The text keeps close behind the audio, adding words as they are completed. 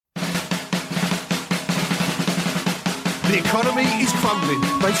The economy is crumbling.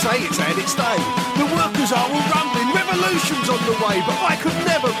 They say it's had its day. The workers are all rumbling. Revolution's on the way. But I could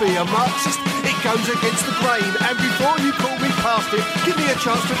never be a Marxist. It goes against the grain. And before you call me past it, give me a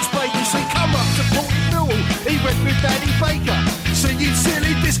chance to explain. You see, come up to Port Newell. He went with Danny Baker, singing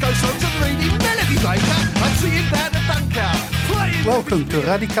silly disco songs and reading Melody Maker. I'd see him down at Dunkirk. Welcome to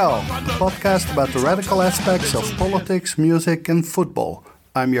Radicaal, a podcast about the radical aspects of politics, music and football.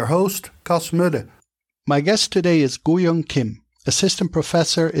 I'm your host, Cas Mudde. My guest today is Goo-Young Kim, assistant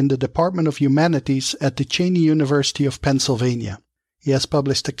professor in the Department of Humanities at the Cheyney University of Pennsylvania. He has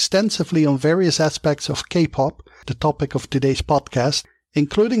published extensively on various aspects of K-pop, the topic of today's podcast,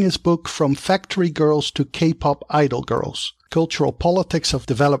 including his book From Factory Girls to K-pop Idol Girls, Cultural Politics of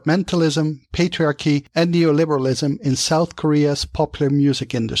Developmentalism, Patriarchy and Neoliberalism in South Korea's Popular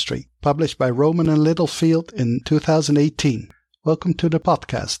Music Industry, published by Rowman & Littlefield in 2018. Welcome to the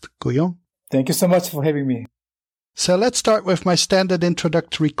podcast, Goo-Young. Thank you so much for having me. So let's start with my standard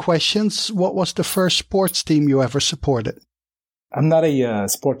introductory questions. What was the first sports team you ever supported? I'm not a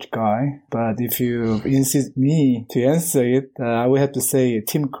sport guy, but if you insist me to answer it, I would have to say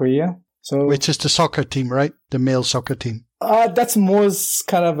Team Korea. Which is the soccer team, right? The male soccer team. That's most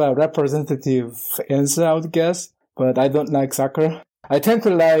kind of a representative answer, I would guess. But I don't like soccer. I tend to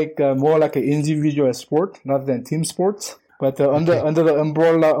like more like an individual sport rather than team sports. But under the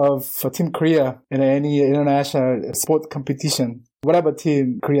umbrella of Team Korea in any international sport competition, whatever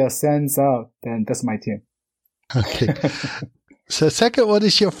team Korea sends out, then that's my team. Okay. So second, what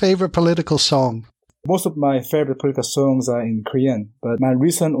is your favorite political song? Most of my favorite political songs are in Korean, but my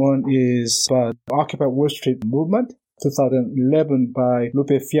recent one is about Occupy Wall Street movement, 2011 by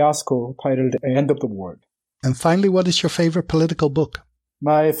Lupe Fiasco, titled End of the World. And finally, what is your favorite political book?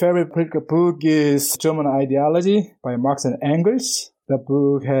 My favorite political book is German Ideology by Marx and Engels. The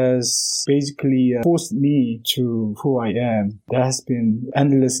book has basically forced me to who I am. There has been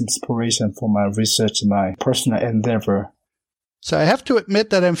endless inspiration for my research and my personal endeavor. So I have to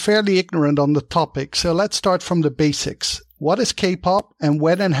admit that I'm fairly ignorant on the topic, so let's start from the basics. What is K-pop and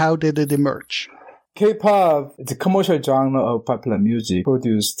when and how did it emerge? K-pop is a commercial genre of popular music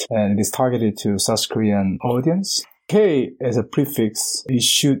produced and it is targeted to South Korean audience. K as a prefix, it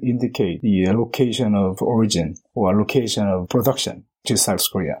should indicate the location of origin or location of production to South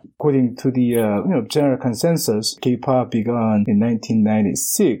Korea. According to the general consensus, K-pop began in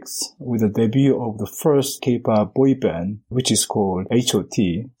 1996 with the debut of the first K-pop boy band, which is called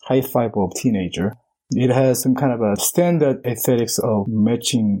H.O.T., High Five of Teenager. It has some kind of a standard aesthetics of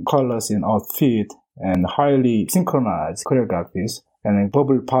matching colors in outfit and highly synchronized choreographies and a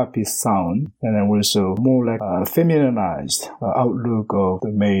bubble poppy sound, and then also more like a femininized outlook of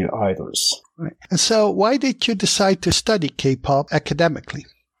the male idols. Right. And so why did you decide to study K-pop academically?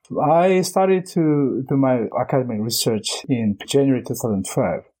 I started to do my academic research in January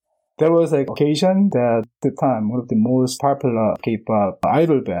 2012. There was an occasion that at the time, one of the most popular K-pop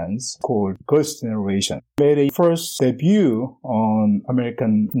idol bands called Girls' Generation made a first debut on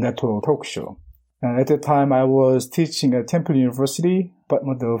American network talk show. And at the time, I was teaching at Temple University,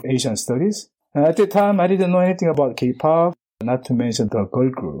 Department of Asian Studies. And at the time, I didn't know anything about K-pop, not to mention the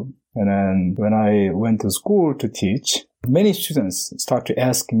girl group. And then when I went to school to teach, many students start to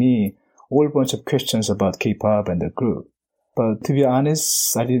ask me a whole bunch of questions about K-pop and the group. But to be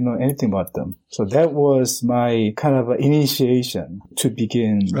honest, I didn't know anything about them. So that was my kind of initiation to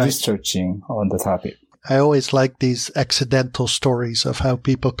begin researching on the topic. I always like these accidental stories of how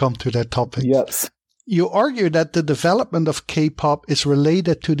people come to their topic. Yes. You argue that the development of K-pop is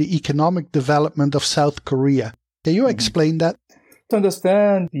related to the economic development of South Korea. Can you explain that? To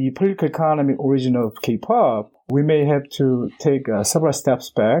understand the political economic origin of K-pop, we may have to take several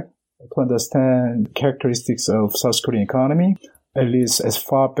steps back to understand characteristics of South Korean economy, at least as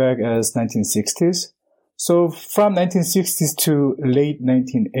far back as 1960s. So from 1960s to late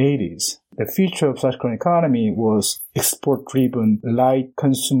 1980s, the future of South Korean economy was export-driven light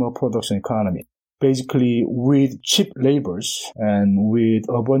consumer production economy. Basically, with cheap labors and with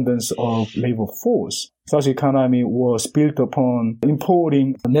abundance of labor force, South economy was built upon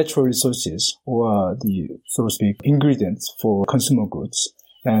importing natural resources or the, so to speak, ingredients for consumer goods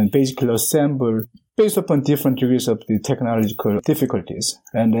and basically assemble based upon different degrees of the technological difficulties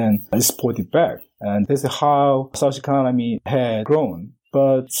and then export it back. And that's how South economy had grown.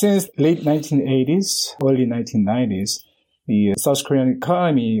 But since late 1980s, early 1990s, the South Korean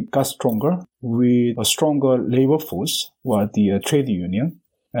economy got stronger with a stronger labor force, or the trade union.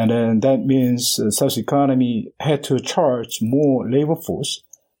 And then that means South economy had to charge more labor force.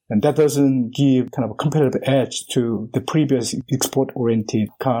 And that doesn't give kind of a competitive edge to the previous export-oriented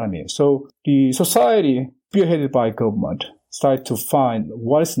economy. So the society spearheaded by government, started to find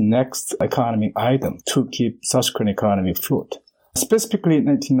what is the next economic item to keep South Korean economy afloat. Specifically in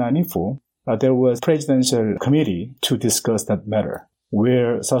 1994, there was a presidential committee to discuss that matter,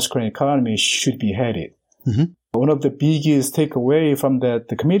 where South Korean economy should be headed. Mm-hmm. One of the biggest takeaway from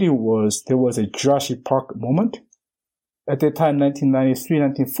the committee was there was a Jurassic Park moment. At that time,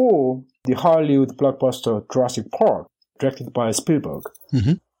 1993-94, the Hollywood blockbuster Jurassic Park, directed by Spielberg,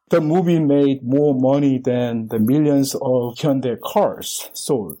 Mm-hmm. the movie made more money than the millions of Hyundai cars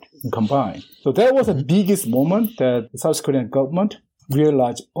sold combined. So that was the biggest moment that the South Korean government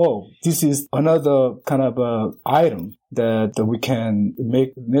realized, oh, this is another kind of item that we can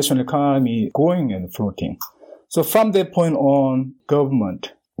make the national economy going and floating. So from that point on,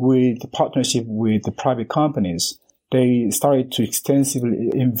 government, with the partnership with the private companies, they started to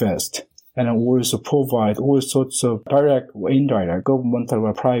extensively invest and also provide all sorts of direct or indirect governmental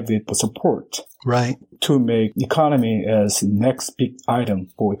or private support, Right. to make economy as next big item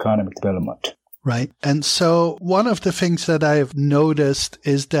for economic development. Right. And so one of the things that I've noticed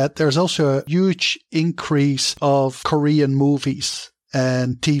is that there's also a huge increase of Korean movies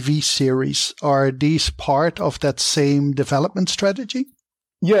and TV series. Are these part of that same development strategy?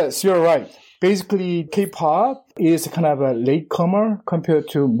 Yes, you're right. Basically, K-pop is kind of a latecomer compared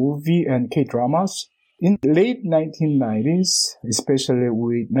to movie and K-dramas. In the late 1990s, especially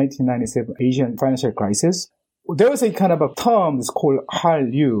with 1997 Asian financial crisis, there was a kind of a term that's called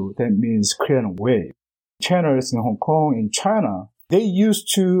Hallyu, that means Korean wave. Channels in Hong Kong, in China, they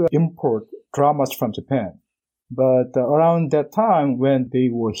used to import dramas from Japan. But around that time, when they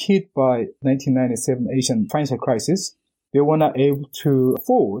were hit by 1997 Asian financial crisis, they were not able to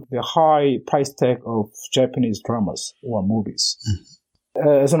afford the high price tag of Japanese dramas or movies.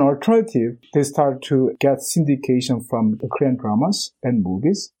 As an alternative, they started to get syndication from the Korean dramas and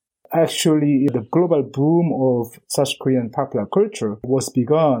movies. Actually, the global boom of South Korean popular culture was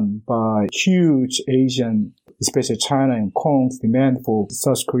begun by huge Asian, especially China and Hong Kong's demand for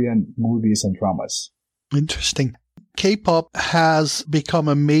South Korean movies and dramas. Interesting. K-pop has become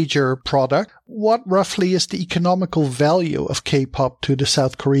a major product. What roughly is the economical value of K-pop to the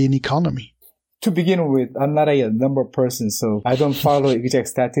South Korean economy? To begin with, I'm not a number person, so I don't follow exact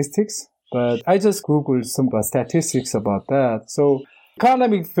statistics, but I just Googled some statistics about that. So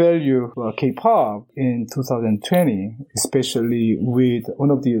economic value of K-pop in 2020, especially with one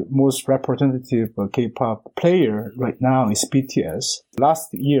of the most representative K-pop player right now is BTS. Last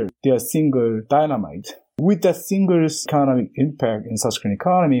year, their single Dynamite, with that single's economic impact in South Korean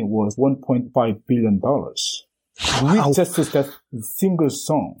economy was $1.5 billion. Wow. With just that single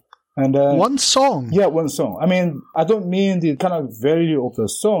song. And one song? Yeah, one song. I mean, I don't mean the kind of value of the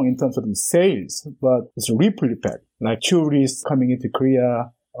song in terms of the sales, but it's a ripple effect. Like tourists coming into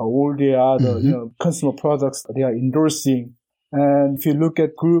Korea, all the other consumer products they are endorsing. And if you look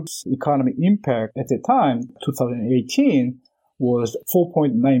at group's economic impact at the time, 2018, was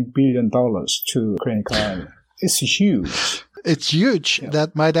 $4.9 billion to Korean economy. It's huge. It's huge. Yeah.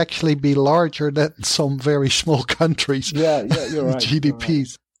 That might actually be larger than some very small countries. Yeah, you're right. GDPs. You're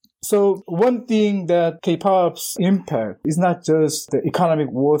right. So one thing that K-pop's impact is not just the economic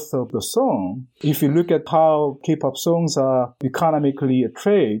worth of the song. If you look at how K-pop songs are economically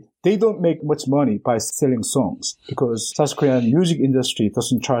traded, they don't make much money by selling songs because South Korean music industry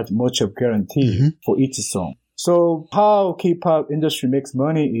doesn't charge much of guarantee for each song. So how K-pop industry makes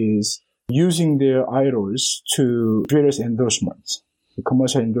money is using their idols to various endorsements,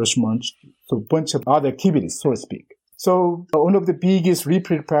 commercial endorsements, so a bunch of other activities, so to speak. So one of the biggest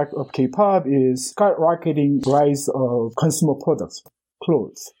ripple effect of K-pop is skyrocketing rise of consumer products,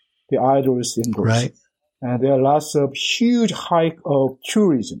 clothes, the idols endorse. Right. And there are lots of huge hike of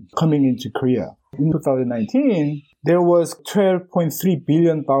tourism coming into Korea. In 2019, there was $12.3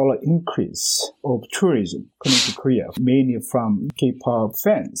 billion increase of tourism coming to Korea, mainly from K-pop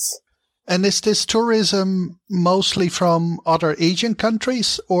fans. And is this tourism mostly from other Asian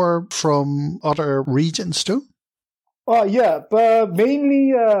countries or from other regions too? Yeah, but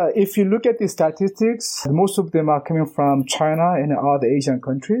mainly if you look at the statistics, most of them are coming from China and other Asian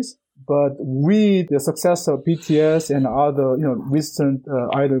countries. But with the success of BTS and other, recent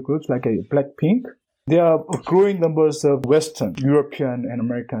idol groups like Blackpink, there are growing numbers of Western, European, and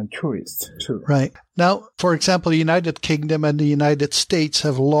American tourists too. Right. Now, for example, the United Kingdom and the United States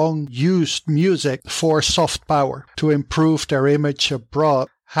have long used music for soft power to improve their image abroad.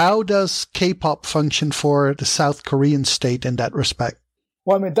 How does K-pop function for the South Korean state in that respect?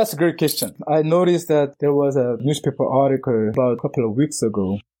 Well, I mean, that's a great question. I noticed that there was a newspaper article about a couple of weeks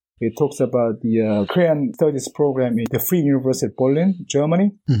ago. It talks about the Korean studies program in the Free University of Berlin,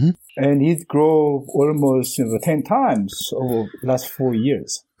 Germany. Mm-hmm. And it grew almost 10 times over the last 4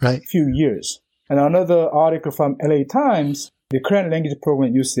 years, Right. few years. And another article from LA Times, the Korean language program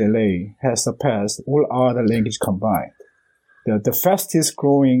at UCLA has surpassed all other languages combined. The fastest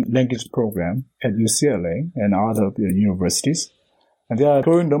growing language program at UCLA and other universities. And there are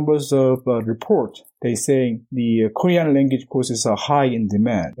growing numbers of reports. They say the Korean language courses are high in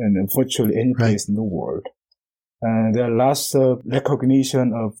demand in virtually any place in the world. And there are lots of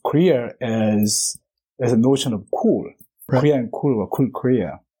recognition of Korea as a notion of cool. Right. Korean cool or cool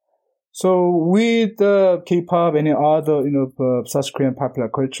Korea. So with K-pop and other, South Korean popular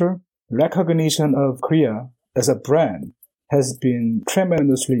culture, recognition of Korea as a brand has been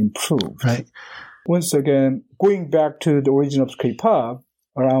tremendously improved. Right. Once again, going back to the origin of K-pop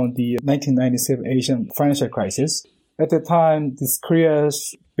around the 1997 Asian financial crisis, at the time, this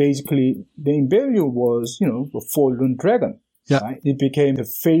Korea's basically main value was, a fallen dragon. Yeah. Right? It became the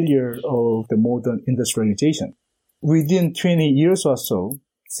failure of the modern industrialization. Within 20 years or so,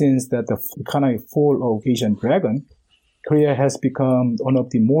 since that the economic fall of Asian dragon, Korea has become one of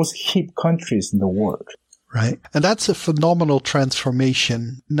the most hip countries in the world. Right. And that's a phenomenal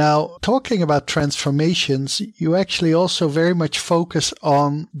transformation. Now, talking about transformations, you actually also very much focus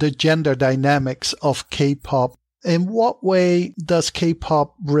on the gender dynamics of K-pop. In what way does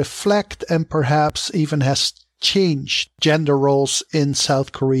K-pop reflect and perhaps even has changed gender roles in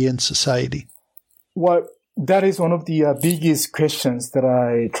South Korean society? Well, that is one of the biggest questions that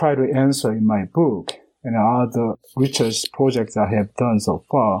I try to answer in my book and other research projects I have done so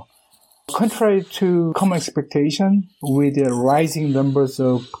far. Contrary to common expectation, with the rising numbers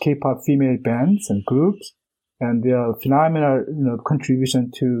of K-pop female bands and groups and their phenomenal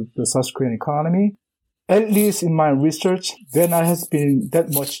contribution to the South Korean economy, at least in my research, there not has been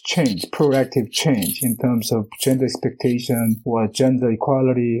that much change, proactive change in terms of gender expectation or gender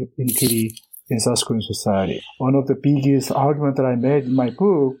equality in South Korean society. One of the biggest arguments that I made in my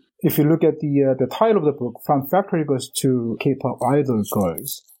book, if you look at the title of the book, From Factory Girls to K-pop Idol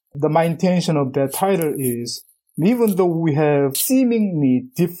Girls, my intention of that title is, even though we have seemingly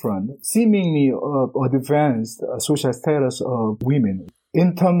different, seemingly advanced social status of women,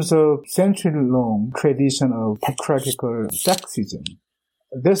 in terms of century-long tradition of patriarchal sexism,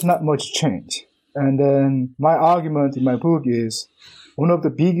 there's not much change. And then my argument in my book is, one of the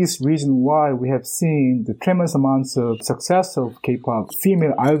biggest reasons why we have seen the tremendous amounts of success of K-pop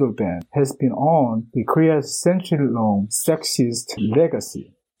female idol band has been on the Korea's century-long sexist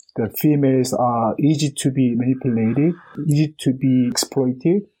legacy. The females are easy to be manipulated, easy to be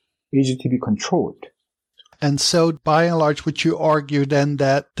exploited, easy to be controlled. And so, by and large, would you argue then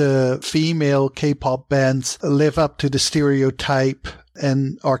that the female K-pop bands live up to the stereotype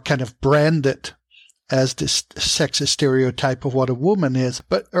and are kind of branded as this sexist stereotype of what a woman is?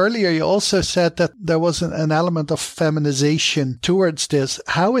 But earlier you also said that there was an element of feminization towards this.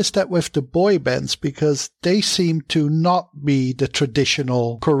 How is that with the boy bands? Because they seem to not be the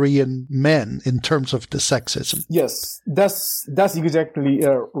traditional Korean men in terms of the sexism. Yes, that's exactly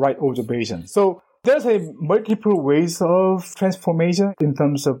a right observation. So there's multiple ways of transformation in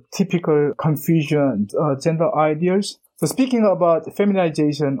terms of typical Confucian gender ideas. So speaking about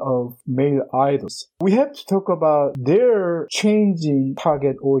feminization of male idols, we have to talk about their changing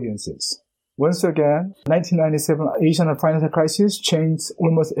target audiences. Once again, 1997 Asian financial crisis changed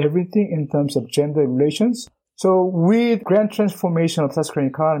almost everything in terms of gender relations. So with grand transformation of South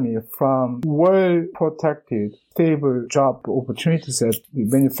Korean economy from well-protected, stable job opportunities at the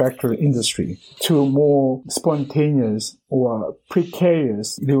manufacturing industry to more spontaneous or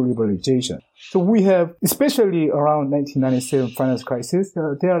precarious neoliberalization. So we have, especially around 1997 financial crisis,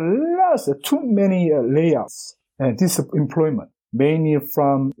 there are too many layoffs and disemployment, mainly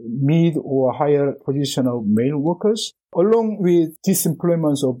from mid or higher position of male workers, along with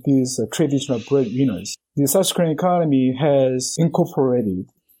disemployment of these traditional breadwinners. The South Korean economy has incorporated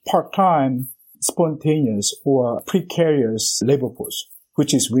part-time, spontaneous, or precarious labor force,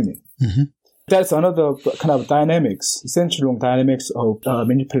 which is women. Mm-hmm. That's another kind of dynamics, century-long dynamics of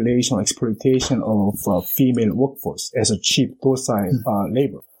manipulation, exploitation of female workforce as a cheap, docile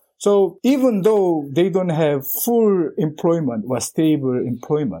labor. So even though they don't have full employment or stable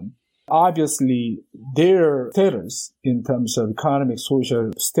employment, obviously their status in terms of economic,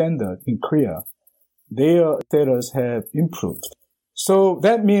 social standard in Korea, their status have improved. So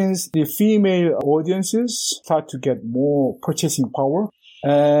that means the female audiences start to get more purchasing power,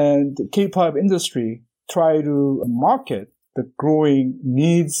 and the K-pop industry try to market the growing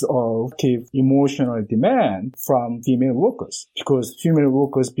needs of emotional demand from female workers, because female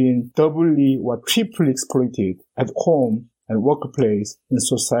workers being doubly or triply exploited at home and workplace in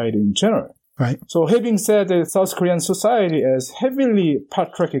society in general. Right. So having said that South Korean society is heavily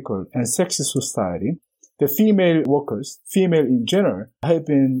patriarchal and sexist society, the female workers, female in general, have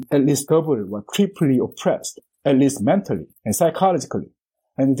been at least double or triply oppressed, at least mentally and psychologically.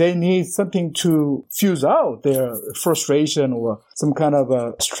 And they need something to fuse out their frustration or some kind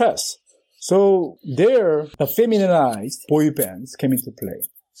of stress. So there, the femininized boy bands came into play.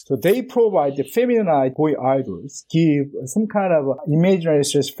 So they provide the feminized boy idols, give some kind of imaginary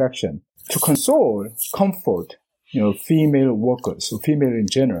satisfaction to console, comfort, female workers, or female in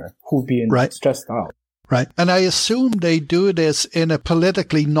general, who've been stressed out. Right. And I assume they do this in a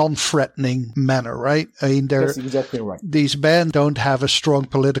politically non-threatening manner, right? I mean, that's exactly right. These bands don't have a strong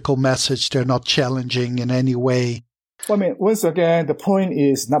political message. They're not challenging in any way. Well, I mean, once again, the point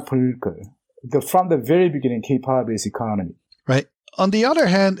is not political. From the very beginning, K-pop is economy. Right. On the other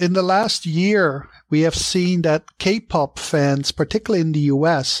hand, in the last year, we have seen that K-pop fans, particularly in the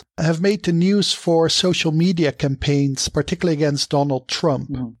US, have made the news for social media campaigns, particularly against Donald Trump.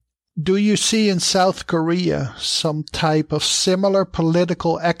 Mm-hmm. Do you see in South Korea some type of similar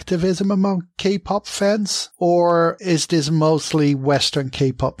political activism among K-pop fans? Or is this mostly Western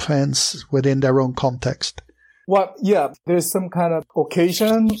K-pop fans within their own context? Well, yeah, there's some kind of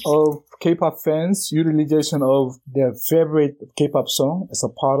occasion of K-pop fans' utilization of their favorite K-pop song as a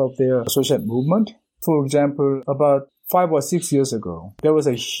part of their social movement. For example, about 5 or 6 years ago, there was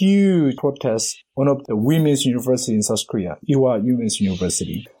a huge protest on one of the women's university in South Korea, Ewha Women's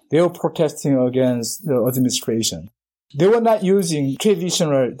University. They were protesting against the administration. They were not using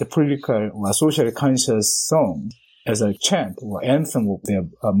traditional, the political or socially conscious song as a chant or anthem of their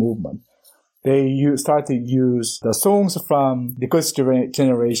movement. They started to use the songs from the Girls'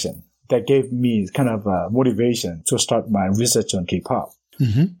 Generation that gave me kind of motivation to start my research on K-pop.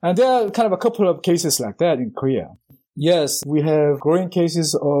 Mm-hmm. And there are kind of a couple of cases like that in Korea. Yes, we have growing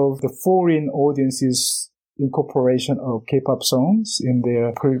cases of the foreign audiences incorporation of K-pop songs in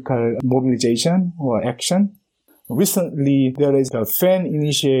their political mobilization or action. Recently, there is a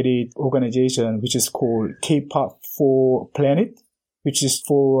fan-initiated organization which is called K-pop for Planet, which is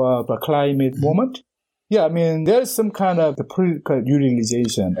for the climate movement. Yeah, I mean, there's some kind of the political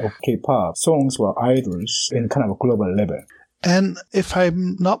utilization of K-pop songs or idols in kind of a global level. And if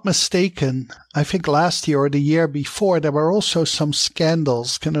I'm not mistaken, I think last year or the year before, there were also some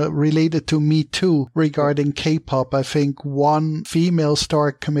scandals kind of related to Me Too regarding K-pop. I think one female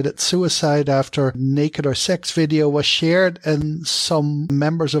star committed suicide after a naked or sex video was shared, and some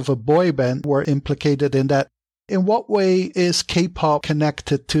members of a boy band were implicated in that. In what way is K-pop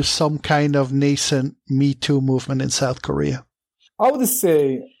connected to some kind of nascent Me Too movement in South Korea? I would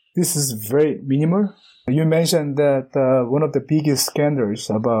say this is very minimal. You mentioned that one of the biggest scandals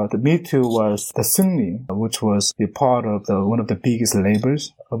about the Me Too was the Seungri, which was a part of one of the biggest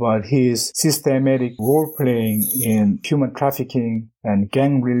labels, about his systematic role-playing in human trafficking and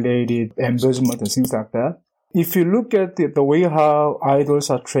gang-related embezzlement and things like that. If you look at the way how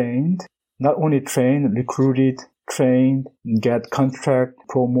idols are trained, not only trained, recruited, trained, get contract,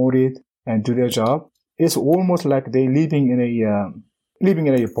 promoted, and do their job, it's almost like they're living in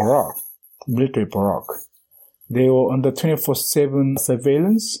a barrack. Military barrack. They were under 24/7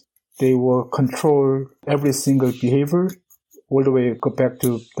 surveillance. They will control every single behavior, all the way go back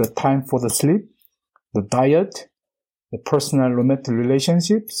to the time for the sleep, the diet, the personal romantic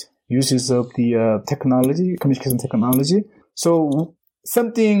relationships, uses of the technology, communication technology. So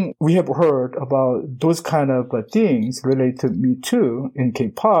something we have heard about those kind of things related to Me Too in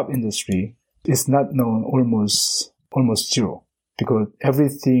K-pop industry is not known, almost zero. Because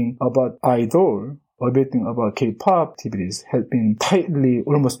everything about idol, everything about K-pop activities has been tightly,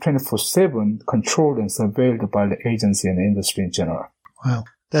 almost 24/7 controlled and surveilled by the agency and the industry in general. Wow,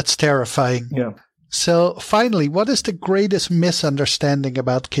 that's terrifying. Yeah. So finally, what is the greatest misunderstanding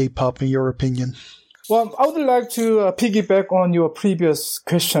about K-pop in your opinion? Well, I would like to piggyback on your previous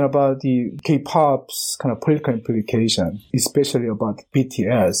question about the K-pop's kind of political implication, especially about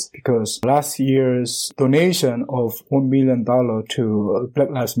BTS, because last year's donation of $1 million to Black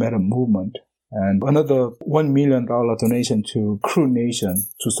Lives Matter movement and another $1 million donation to Crew Nation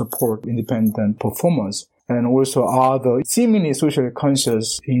to support independent performance, and also other seemingly socially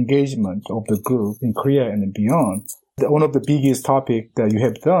conscious engagement of the group in Korea and beyond. One of the biggest topics that you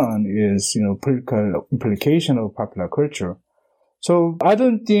have done is, political implication of popular culture. So I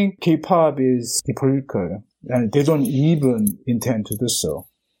don't think K-pop is political, and they don't even intend to do so.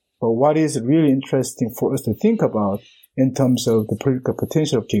 But what is really interesting for us to think about in terms of the political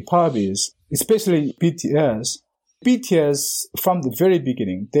potential of K-pop is, especially BTS. BTS, from the very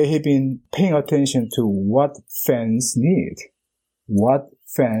beginning, they have been paying attention to what fans need, what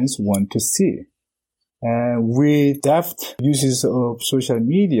fans want to see. And with deft uses of social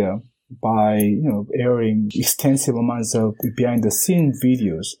media, by airing extensive amounts of behind-the-scene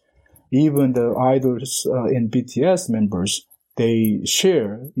videos, even the idols and BTS members, they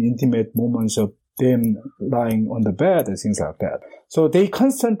share intimate moments of them lying on the bed and things like that. So they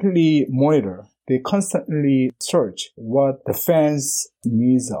constantly monitor, they constantly search what the fans'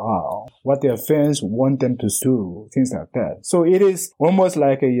 needs are, what their fans want them to do, things like that. So it is almost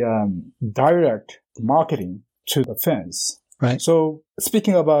like a direct marketing to the fans. Right. So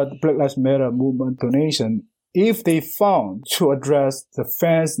speaking about Black Lives Matter movement donation, if they found to address the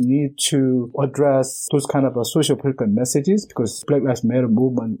fans' need to address those kind of social political messages, because Black Lives Matter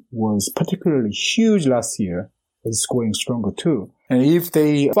movement was particularly huge last year, it's going stronger too. And if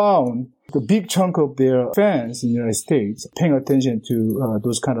they found the big chunk of their fans in the United States paying attention to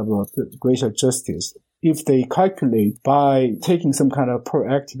those kind of racial justice, if they calculate by taking some kind of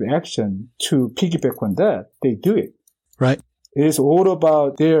proactive action to piggyback on that, they do it. Right. It is all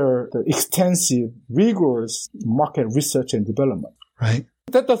about the extensive, rigorous market research and development. Right.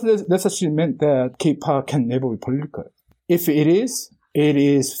 That doesn't necessarily mean that K-pop can never be political. If it is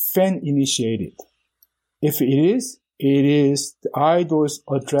fan-initiated. If it is the idol's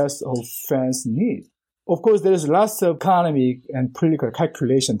address of fans' need. Of course, there is lots of economic and political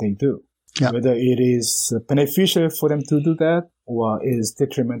calculation they do. Yeah. Whether it is beneficial for them to do that or is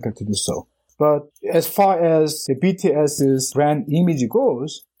detrimental to do so. But as far as the BTS's brand image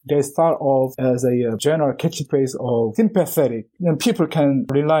goes, they start off as a general catchphrase of sympathetic and people can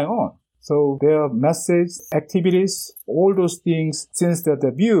rely on. So their message, activities, all those things since their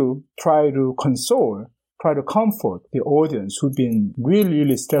debut try to console, try to comfort the audience who've been really,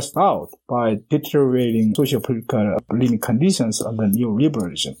 really stressed out by deteriorating socio-political living conditions under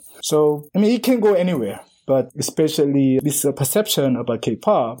neoliberalism. So, it can go anywhere, but especially this perception about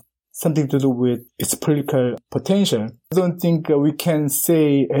K-pop, something to do with its political potential. I don't think we can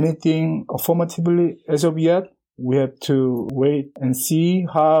say anything affirmatively as of yet. We have to wait and see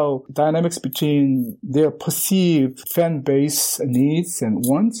how dynamics between their perceived fan base needs and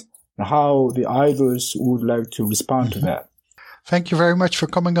wants, and how the idols would like to respond to that. Thank you very much for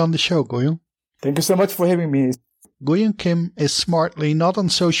coming on the show, Go-young. Thank you so much for having me. Go-young Kim is smartly not on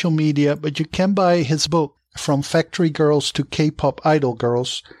social media, but you can buy his book, From Factory Girls to K-Pop Idol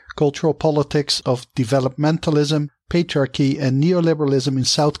Girls, Cultural Politics of Developmentalism, Patriarchy and Neoliberalism in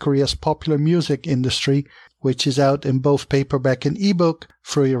South Korea's Popular Music Industry, which is out in both paperback and ebook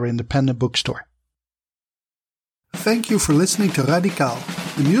through your independent bookstore. Thank you for listening to Radical.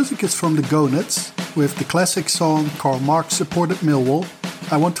 The music is from the Go-Nuts, with the classic song Karl Marx Supported Millwall.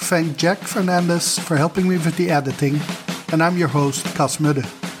 I want to thank Jack Fernandez for helping me with the editing, and I'm your host, Cas Mudde.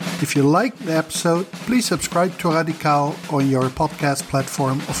 If you liked the episode, please subscribe to Radical on your podcast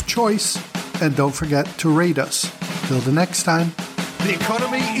platform of choice, and don't forget to rate us. Till the next time. The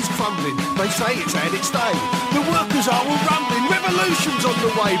economy is crumbling, they say it's had its day. The workers are all rumbling, revolution's on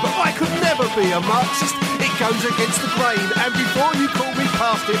the way, but I could never be a Marxist. It goes against the grain, and before you call me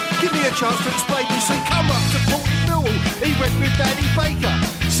past it, give me a chance to explain. You see, come up to Port Newell, he went with Danny Baker,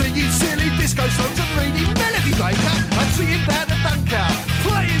 singing silly disco songs and reading Melody Maker. I'd see him down at Dunkirk,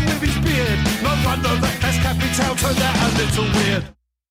 playing with his beard. No wonder that Das Kapital turned out a little weird.